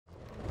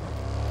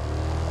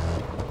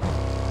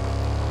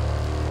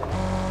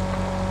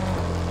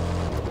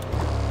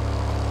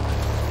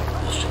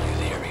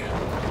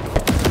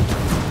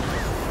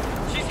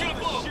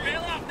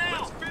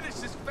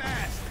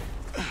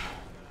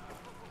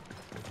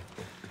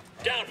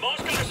Down, Moss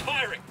gunner's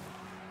firing.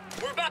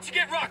 We're about to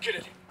get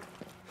rocketed.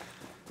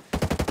 I'll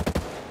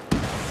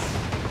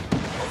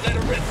let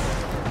her rip.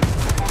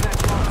 Combat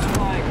drones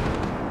flying.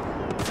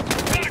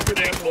 Got a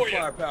grenade for you.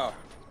 Firepower.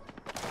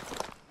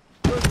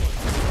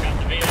 Got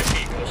the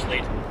VIP, Ghost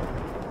Lead.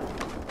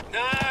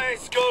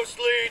 Nice, Ghost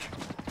Lead.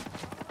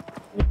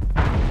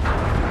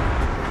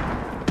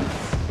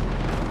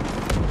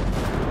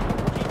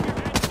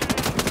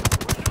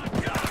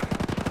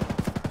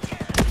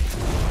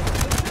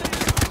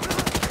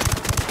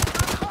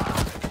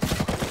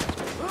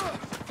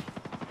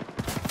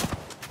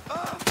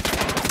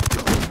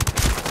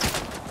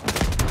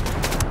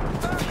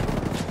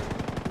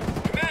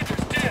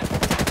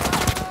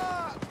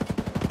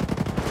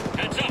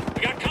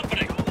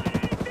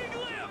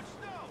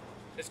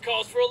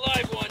 Calls for a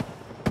live one.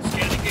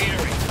 Scanning the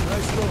area.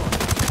 Nice going.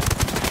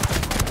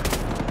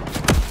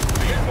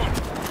 I hit one.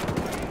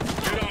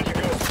 Get on, you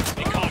Ghost.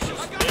 Be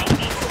cautious. They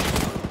outnumber.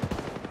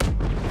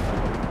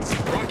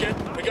 Rocket,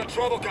 we got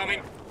trouble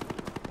coming.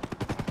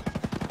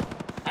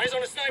 Eyes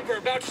on a sniper,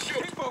 about to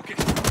shoot. Focus.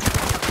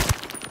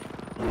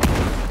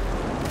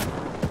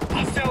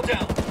 Hostile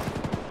down.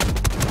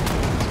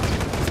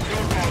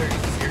 Drone battery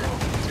is 0.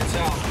 It's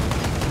out.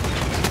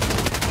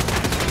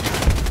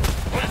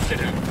 Blasted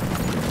him.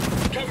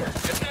 Cover!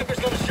 The sniper's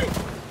gonna shoot!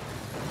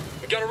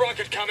 We got a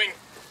rocket coming!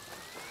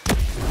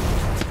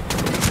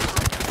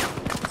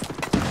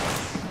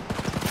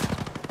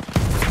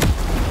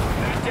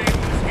 That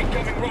damn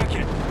incoming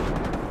rocket!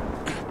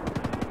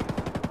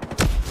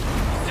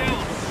 He's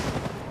down!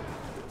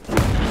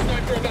 The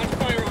sniper about to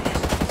fire on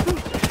us!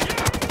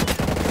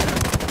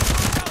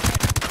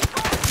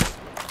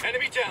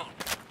 Enemy down!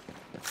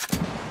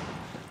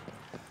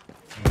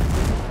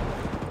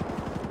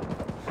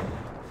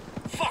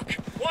 Fuck!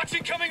 Watch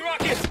incoming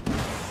rocket!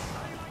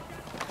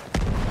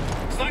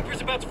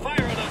 Sniper's about to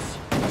fire on us.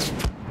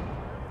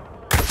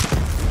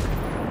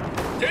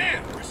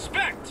 Damn!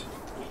 Respect!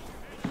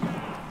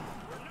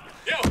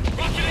 Yo!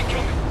 Rocket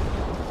incoming!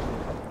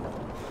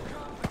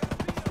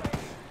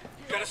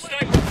 Got a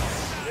sniper!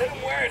 Hit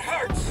him where it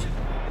hurts!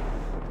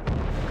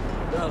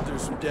 That'll do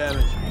some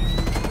damage.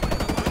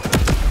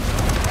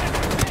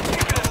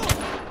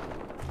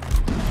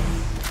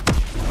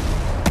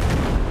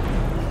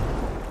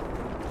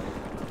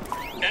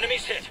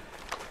 Enemies hit.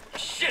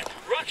 Shit!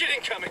 Rocket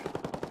incoming!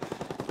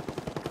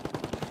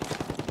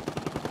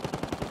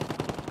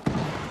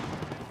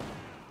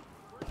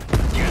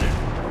 Get it!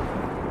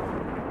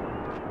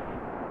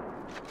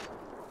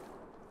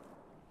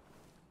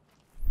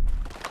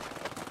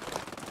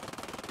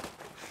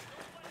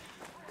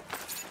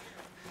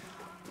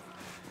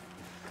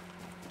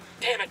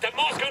 Damn it! That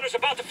Moss gunner's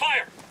about to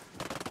fire!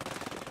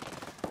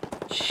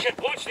 Shit!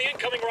 Watch the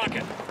incoming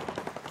rocket!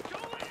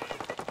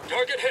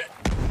 Target hit!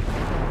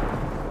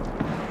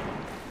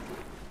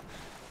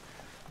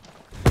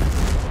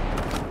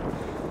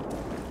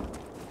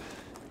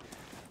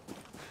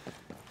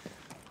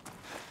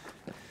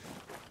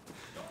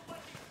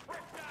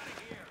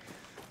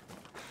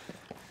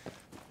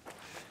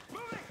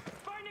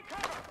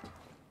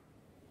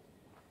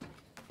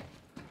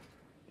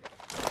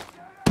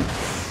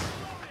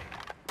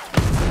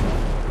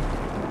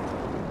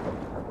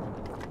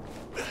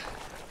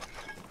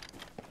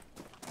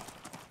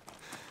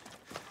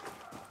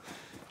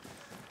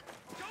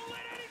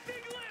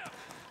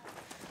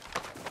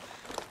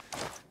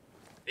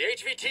 The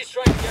HVT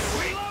strike to get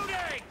away.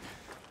 Reloading!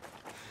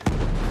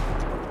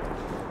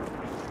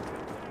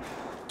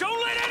 Don't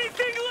let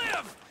anything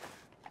live!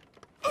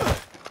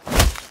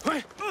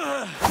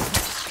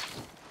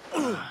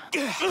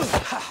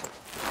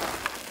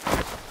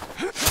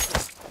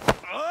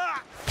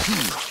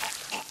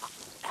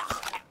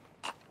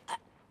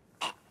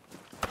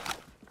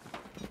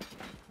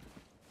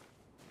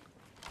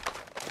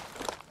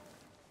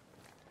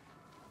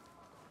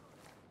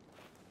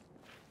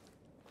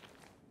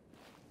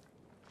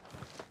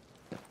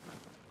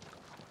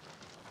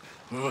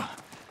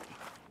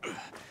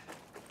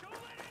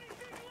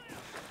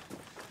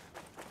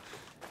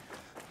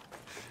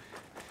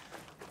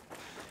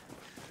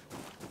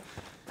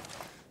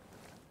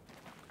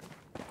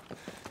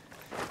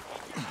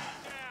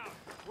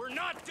 We're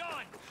not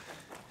done!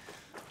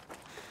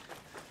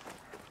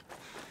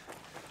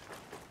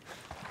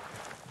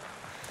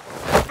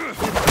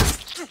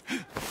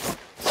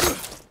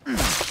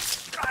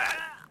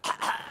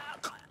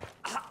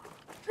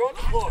 Drone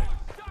deployed.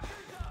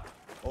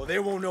 Oh, they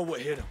won't know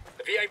what hit them.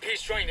 The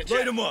VIP's trying to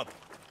Light them up.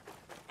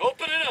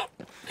 Open it up!